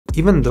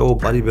Even though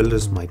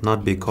bodybuilders might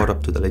not be caught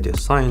up to the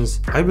latest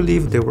science, I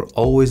believe they were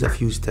always a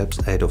few steps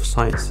ahead of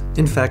science.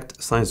 In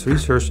fact, science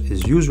research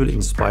is usually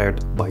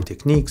inspired by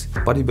techniques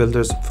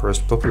bodybuilders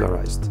first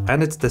popularized.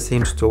 And it's the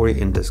same story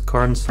in this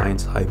current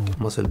science-hyped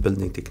muscle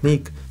building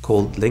technique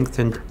called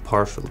lengthened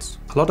partials.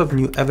 A lot of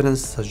new evidence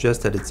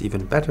suggests that it's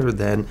even better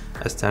than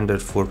a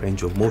standard full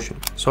range of motion.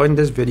 So in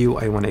this video,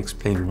 I want to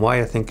explain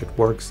why I think it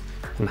works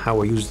and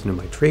how I use it in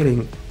my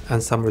training,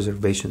 and some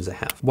reservations I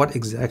have. What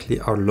exactly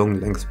are long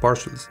length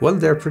partials? Well,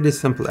 they're pretty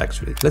simple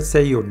actually. Let's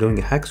say you're doing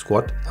a hack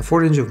squat. A full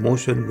range of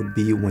motion would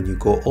be when you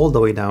go all the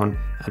way down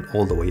and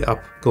all the way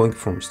up, going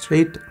from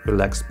straight,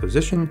 relaxed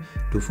position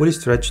to fully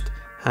stretched,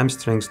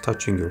 hamstrings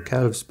touching your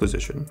calves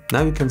position.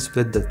 Now you can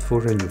split that full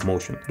range of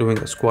motion. Doing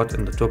a squat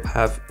in the top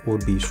half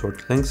would be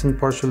short lengthened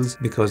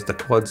partials because the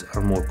quads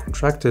are more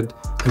contracted,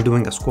 and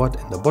doing a squat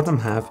in the bottom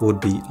half would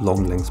be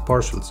long length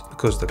partials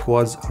because the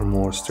quads are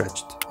more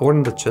stretched. Or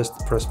in the chest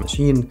press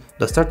machine,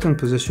 the starting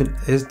position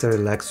is the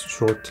relaxed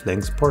short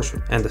length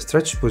partial, and the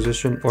stretched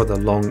position or the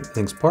long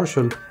length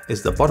partial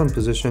is the bottom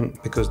position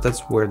because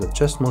that's where the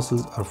chest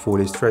muscles are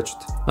fully stretched.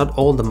 Not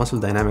all the muscle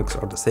dynamics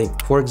are the same.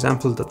 For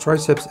example, the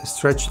triceps is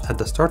stretched at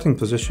the starting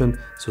position,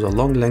 so the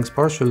long length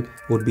partial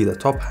would be the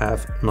top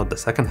half, not the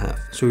second half.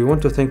 So you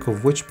want to think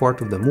of which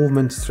part of the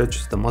movement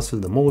stretches the muscle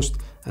the most,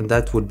 and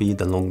that would be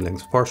the long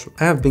length partial.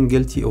 I have been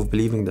guilty of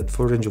believing that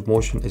full range of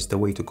motion is the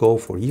way to go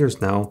for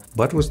years now,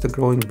 but with the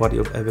growing body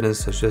of evidence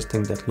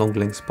suggesting that long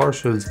length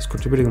partials is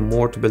contributing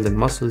more to building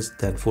muscles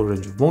than full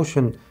range of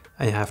motion,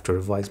 I have to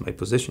revise my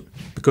position.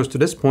 Because to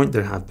this point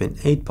there have been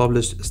 8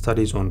 published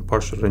studies on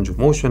partial range of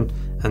motion,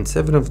 and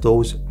 7 of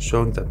those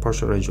showing that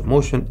partial range of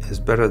motion is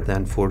better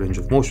than full range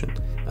of motion,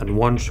 and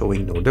 1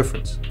 showing no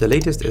difference. The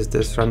latest is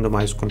this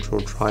randomized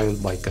controlled trial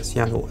by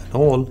Cassiano et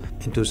al.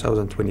 In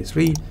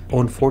 2023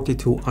 on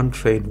 42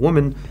 untrained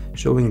women,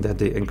 showing that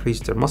they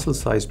increased their muscle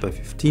size by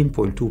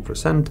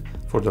 15.2%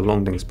 for the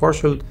long length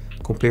partial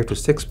compared to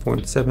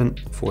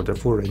 6.7 for the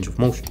full range of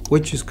motion,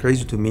 which is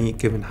crazy to me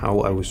given how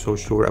I was so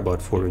sure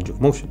about full range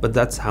of motion, but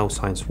that's how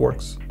science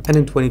works. And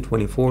in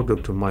 2024,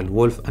 Dr. Mild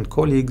Wolf and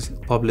colleagues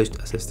published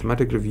a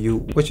systematic review,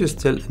 which is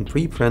still in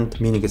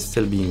preprint, meaning it's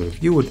still being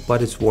reviewed,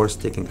 but it's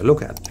worth taking a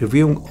look at.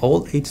 Reviewing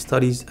all 8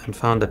 studies and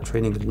found that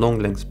training long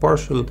length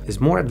partial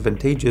is more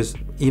advantageous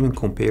even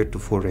compared to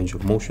full range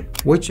of motion,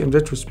 which in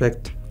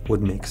retrospect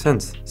would make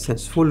sense,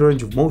 since full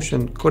range of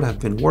motion could have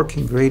been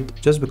working great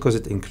just because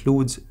it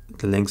includes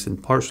the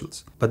lengthened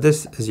partials, but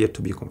this is yet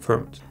to be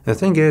confirmed. The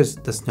thing is,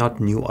 that's not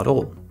new at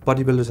all.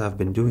 Bodybuilders have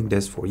been doing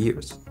this for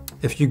years.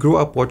 If you grew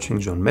up watching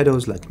John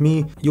Meadows like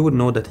me, you would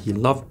know that he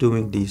loved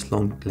doing these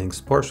long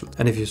length partials.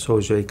 And if you saw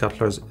Jay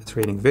Cutler's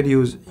training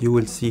videos, you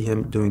will see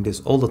him doing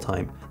this all the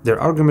time. Their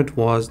argument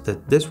was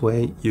that this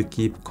way you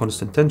keep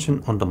constant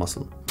tension on the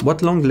muscle.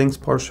 What long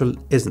length partial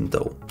isn't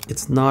though.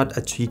 It's not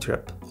a cheat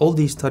rep. All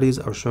these studies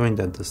are showing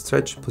that the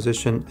stretch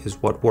position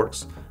is what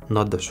works,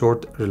 not the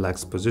short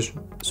relaxed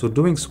position. So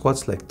doing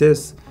squats like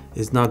this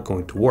is not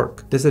going to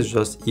work. This is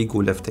just ego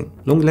lifting.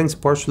 Long length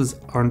partials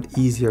aren't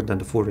easier than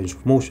the full range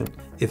of motion.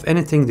 If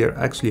anything, they're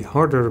actually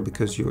harder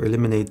because you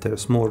eliminate the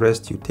small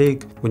rest you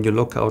take when you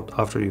lock out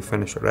after you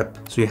finish a rep.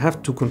 So you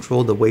have to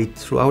control the weight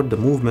throughout the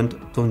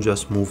movement, don't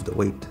just move the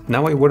weight.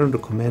 Now I wouldn't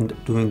recommend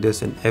doing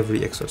this in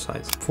every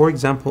exercise. For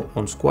example,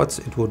 on squats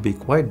it would be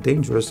quite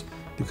dangerous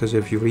because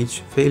if you reach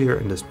failure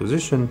in this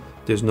position,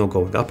 there's no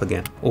going up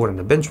again. Or in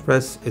a bench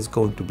press, it's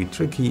going to be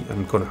tricky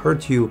and gonna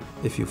hurt you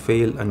if you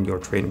fail and you're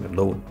training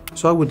alone.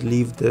 So I would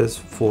leave this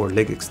for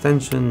leg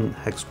extension,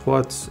 hack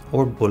squats,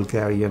 or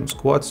Bulgarian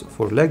squats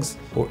for legs,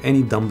 or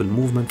any dumbbell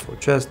movement for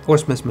chest, or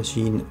Smith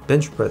machine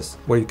bench press,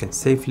 where you can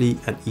safely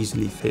and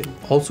easily fail.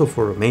 Also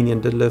for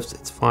Romanian deadlifts,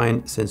 it's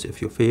fine, since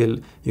if you fail,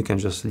 you can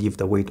just leave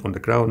the weight on the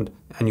ground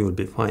and you will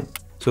be fine.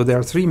 So there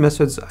are 3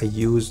 methods I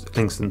use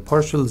lengthened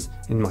partials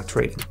in my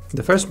training.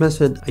 The first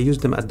method, I use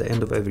them at the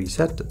end of every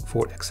set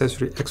for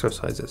accessory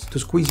exercises to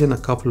squeeze in a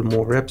couple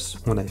more reps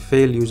when I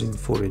fail using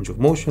full range of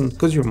motion,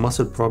 because your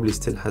muscle probably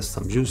still has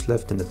some juice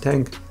left in the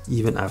tank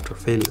even after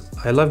failure.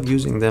 I love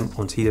using them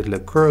on seated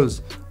leg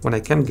curls. When I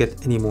can't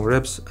get any more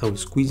reps, I will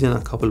squeeze in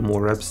a couple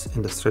more reps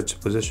in the stretch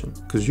position,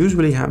 because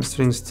usually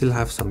hamstrings still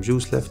have some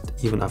juice left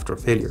even after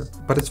failure.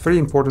 But it's very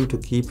important to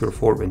keep your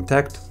form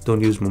intact.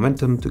 Don't use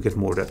momentum to get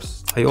more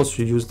reps. I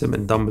also use them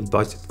in dumbbell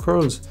bicep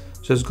curls,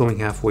 just going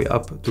halfway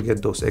up to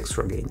get those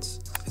extra gains.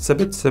 It's a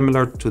bit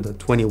similar to the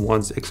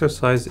 21s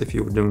exercise if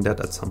you were doing that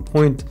at some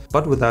point,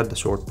 but without the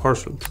short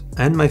partials.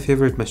 And my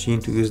favorite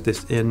machine to use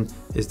this in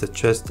is the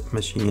chest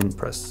machine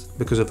press,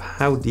 because of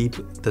how deep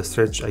the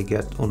stretch I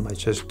get on my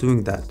chest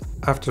doing that.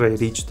 After I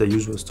reach the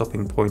usual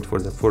stopping point for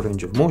the full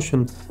range of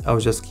motion, I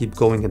will just keep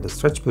going in the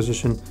stretch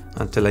position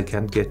until I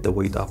can't get the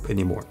weight up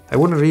anymore. I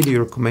wouldn't really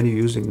recommend you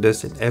using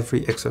this in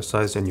every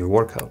exercise in your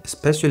workout,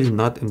 especially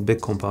not in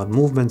big compound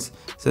movements,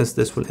 since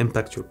this will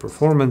impact your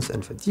performance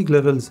and fatigue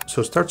levels,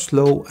 so start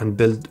slow and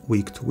build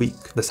week to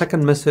week. The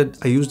second method,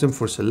 I use them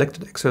for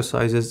selected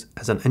exercises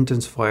as an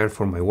intensifier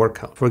for my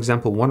workout. For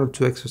example, 1 or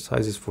 2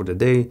 exercises for the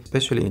day,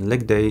 especially in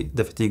leg day,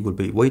 the fatigue will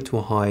be way too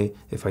high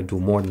if I do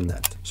more than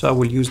that. So I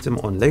will use them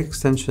on leg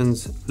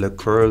extensions, leg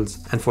curls,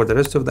 and for the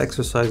rest of the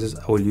exercises,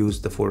 I will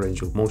use the full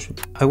range of motion.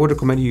 I would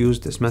recommend you use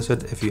this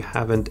method if you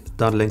haven't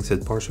done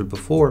lengthened partial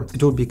before.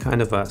 It will be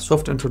kind of a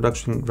soft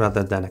introduction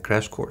rather than a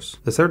crash course.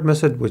 The third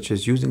method, which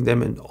is using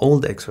them in all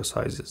the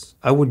exercises.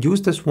 I would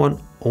use this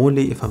one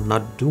only if I'm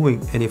not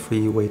doing any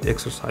free weight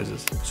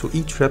exercises. So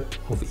each rep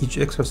of each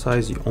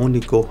exercise, you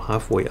only go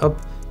halfway up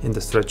in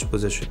the stretch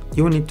position.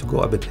 You will need to go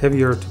a bit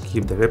heavier to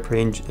keep the rep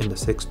range in the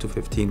 6 to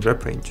 15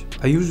 rep range.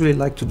 I usually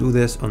like to do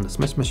this on the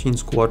Smith machine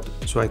squat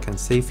so I can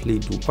safely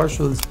do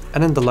partials,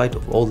 and in the light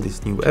of all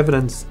this new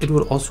evidence, it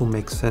will also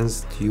make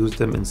sense to use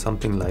them in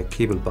something like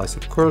cable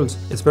bicep curls.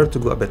 It's better to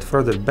go a bit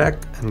further back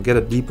and get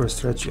a deeper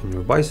stretch in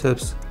your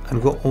biceps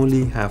and go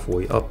only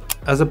halfway up.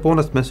 As a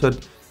bonus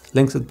method,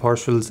 lengthened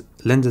partials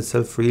lends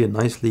itself really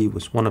nicely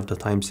with one of the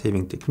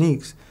time-saving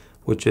techniques,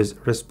 which is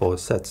wrist pause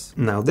sets.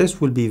 Now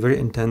this will be very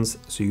intense,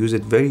 so use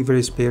it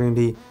very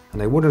sparingly,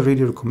 and I wouldn't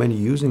really recommend you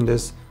using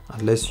this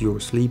unless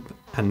your sleep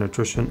and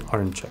nutrition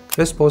are in check.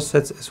 Wrist pause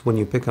sets is when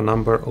you pick a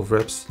number of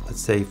reps,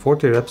 let's say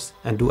 40 reps,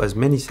 and do as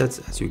many sets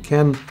as you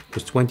can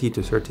with 20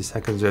 to 30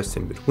 seconds rest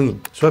in between.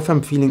 So if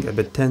I'm feeling a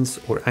bit tense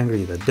or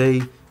angry that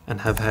day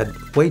and have had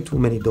way too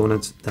many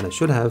donuts than I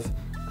should have,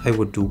 I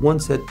would do 1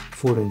 set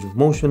full range of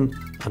motion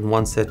and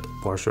 1 set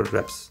partial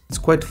reps. It's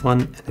quite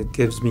fun and it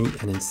gives me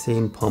an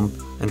insane pump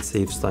and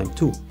saves time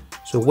too.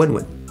 So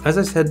win-win. As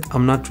I said,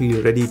 I'm not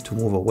really ready to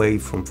move away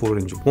from full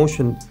range of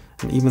motion,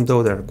 and even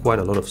though there are quite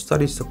a lot of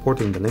studies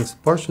supporting the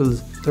lengthened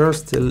partials, there are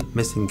still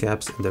missing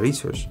gaps in the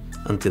research.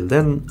 Until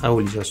then, I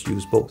will just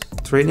use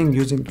both. Training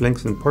using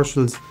lengthened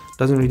partials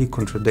doesn't really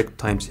contradict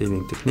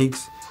time-saving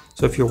techniques,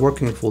 so if you're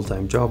working a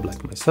full-time job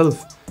like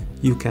myself,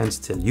 you can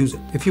still use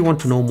it. If you want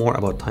to know more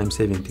about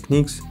time-saving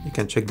techniques, you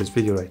can check this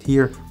video right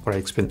here where I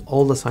explain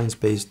all the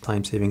science-based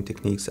time-saving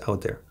techniques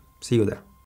out there. See you there.